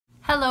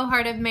Hello,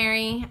 Heart of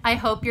Mary. I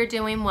hope you're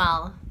doing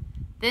well.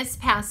 This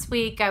past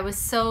week, I was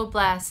so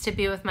blessed to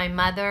be with my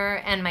mother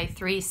and my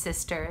 3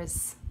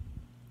 sisters,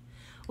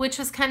 which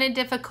was kind of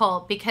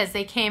difficult because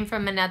they came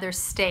from another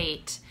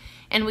state,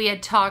 and we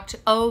had talked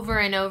over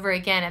and over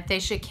again if they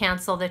should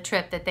cancel the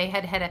trip that they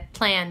had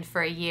planned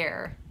for a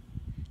year.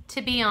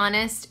 To be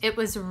honest, it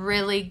was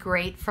really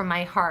great for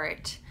my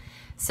heart.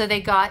 So they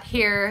got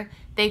here,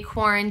 they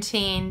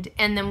quarantined,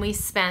 and then we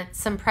spent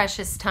some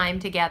precious time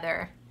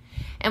together.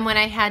 And when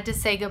I had to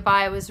say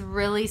goodbye, I was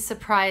really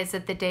surprised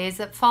that the days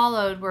that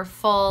followed were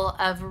full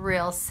of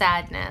real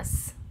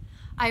sadness.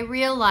 I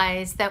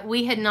realized that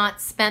we had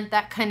not spent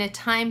that kind of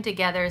time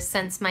together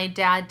since my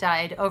dad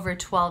died over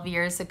 12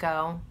 years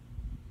ago.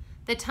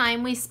 The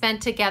time we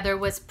spent together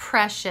was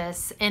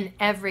precious in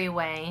every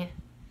way.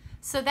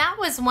 So that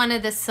was one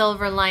of the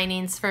silver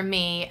linings for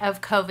me of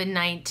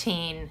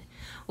COVID-19.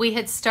 We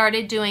had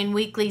started doing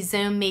weekly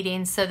Zoom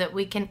meetings so that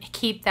we can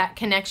keep that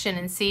connection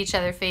and see each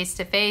other face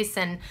to face.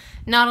 And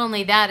not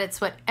only that,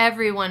 it's what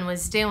everyone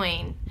was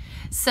doing.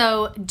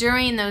 So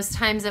during those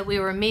times that we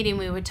were meeting,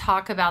 we would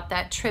talk about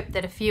that trip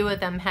that a few of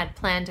them had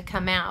planned to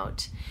come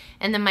out.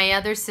 And then my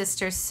other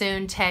sister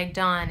soon tagged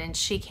on, and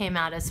she came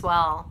out as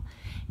well.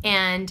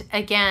 And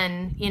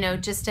again, you know,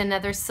 just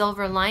another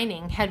silver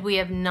lining. Had we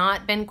have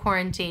not been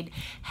quarantined,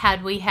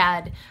 had we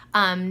had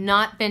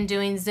not been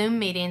doing Zoom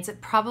meetings,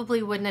 it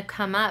probably wouldn't have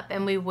come up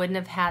and we wouldn't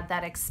have had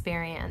that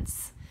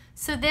experience.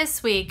 So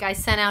this week I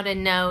sent out a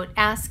note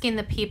asking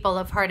the people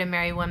of Heart of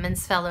Mary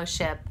Women's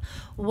Fellowship,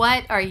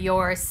 what are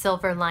your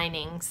silver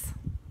linings?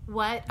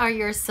 What are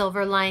your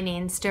silver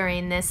linings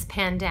during this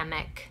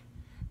pandemic?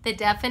 The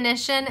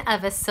definition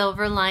of a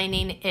silver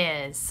lining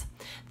is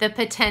the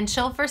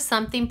potential for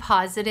something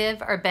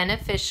positive or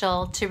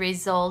beneficial to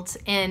result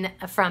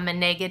from a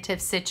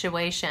negative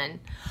situation,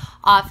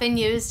 often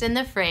used in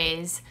the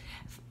phrase,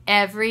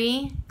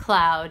 every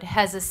cloud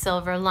has a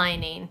silver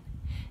lining.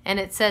 And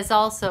it says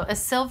also, a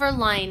silver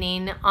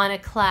lining on a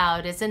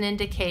cloud is an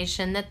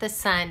indication that the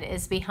sun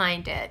is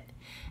behind it.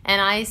 And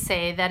I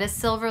say that a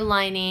silver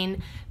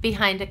lining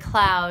behind a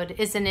cloud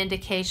is an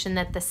indication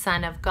that the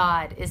Son of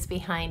God is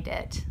behind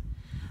it.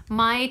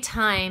 My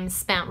time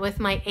spent with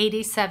my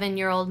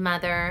 87-year-old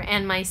mother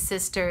and my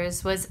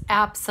sisters was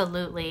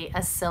absolutely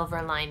a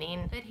silver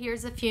lining. But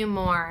here's a few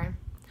more.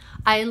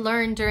 I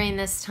learned during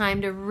this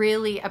time to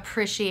really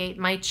appreciate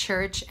my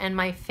church and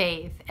my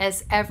faith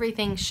as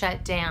everything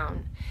shut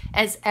down,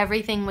 as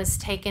everything was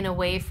taken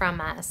away from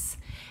us.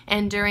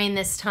 And during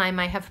this time,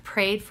 I have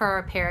prayed for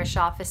our parish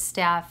office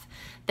staff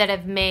that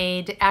have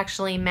made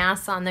actually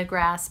Mass on the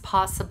grass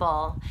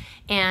possible,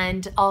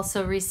 and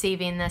also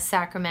receiving the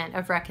sacrament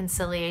of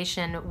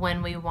reconciliation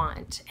when we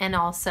want, and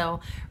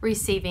also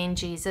receiving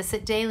Jesus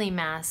at daily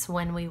Mass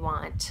when we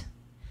want.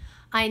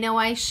 I know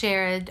I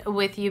shared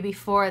with you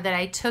before that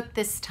I took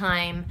this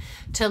time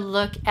to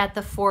look at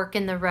the fork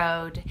in the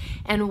road,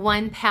 and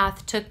one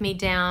path took me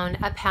down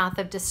a path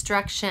of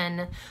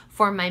destruction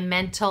for my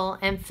mental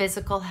and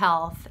physical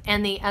health,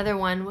 and the other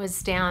one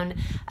was down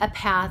a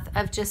path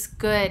of just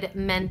good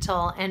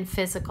mental and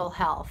physical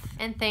health.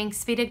 And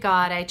thanks be to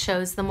God, I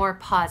chose the more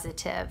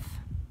positive.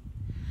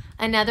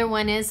 Another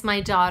one is my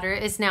daughter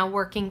is now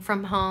working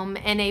from home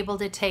and able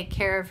to take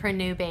care of her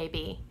new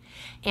baby.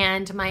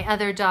 And my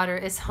other daughter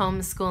is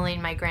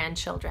homeschooling my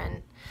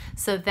grandchildren.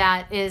 So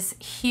that is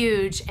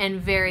huge and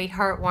very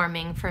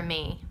heartwarming for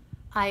me.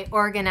 I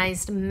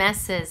organized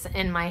messes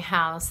in my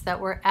house that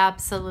were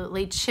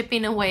absolutely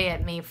chipping away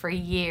at me for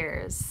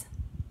years.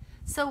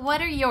 So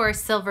what are your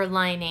silver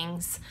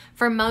linings?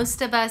 For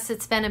most of us,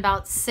 it's been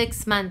about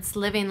 6 months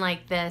living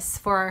like this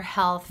for our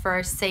health, for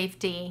our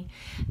safety.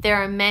 There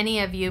are many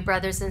of you,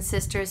 brothers and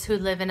sisters, who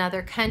live in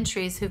other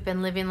countries who've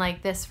been living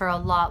like this for a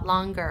lot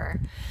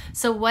longer.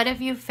 So what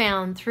have you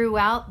found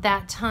throughout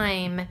that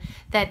time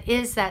that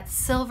is that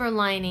silver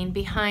lining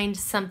behind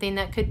something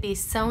that could be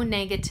so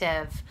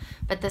negative,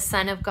 but the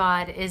Son of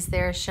God is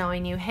there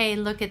showing you, hey,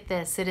 look at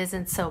this, it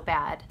isn't so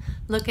bad.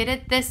 Look at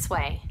it this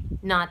way,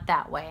 not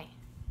that way.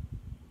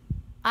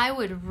 I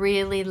would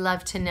really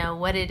love to know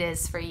what it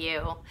is for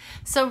you.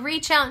 So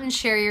reach out and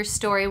share your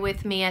story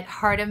with me at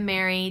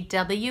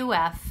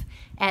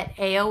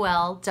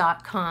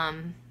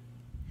heartofmarywf@aol.com.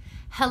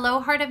 Hello,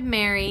 Heart of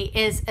Mary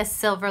is a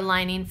silver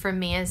lining for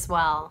me as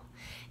well.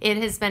 It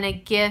has been a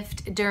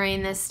gift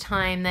during this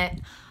time that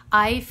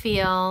I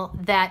feel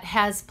that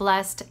has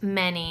blessed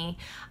many.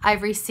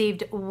 I've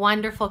received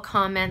wonderful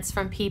comments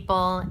from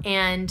people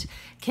and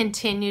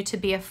continue to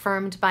be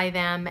affirmed by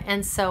them.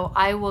 And so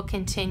I will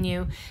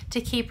continue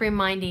to keep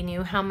reminding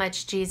you how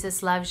much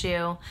Jesus loves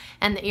you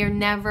and that you're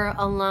never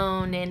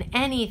alone in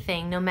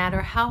anything, no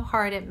matter how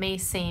hard it may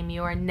seem,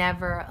 you are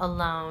never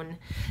alone.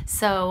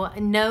 So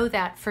know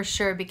that for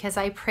sure, because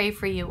I pray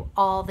for you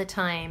all the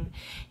time.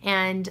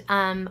 And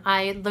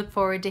I look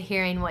forward to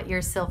hearing what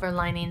your silver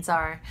linings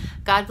are.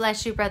 God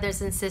bless you,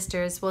 brothers and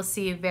sisters. We'll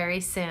see you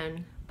very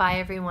soon. Bye,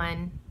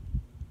 everyone.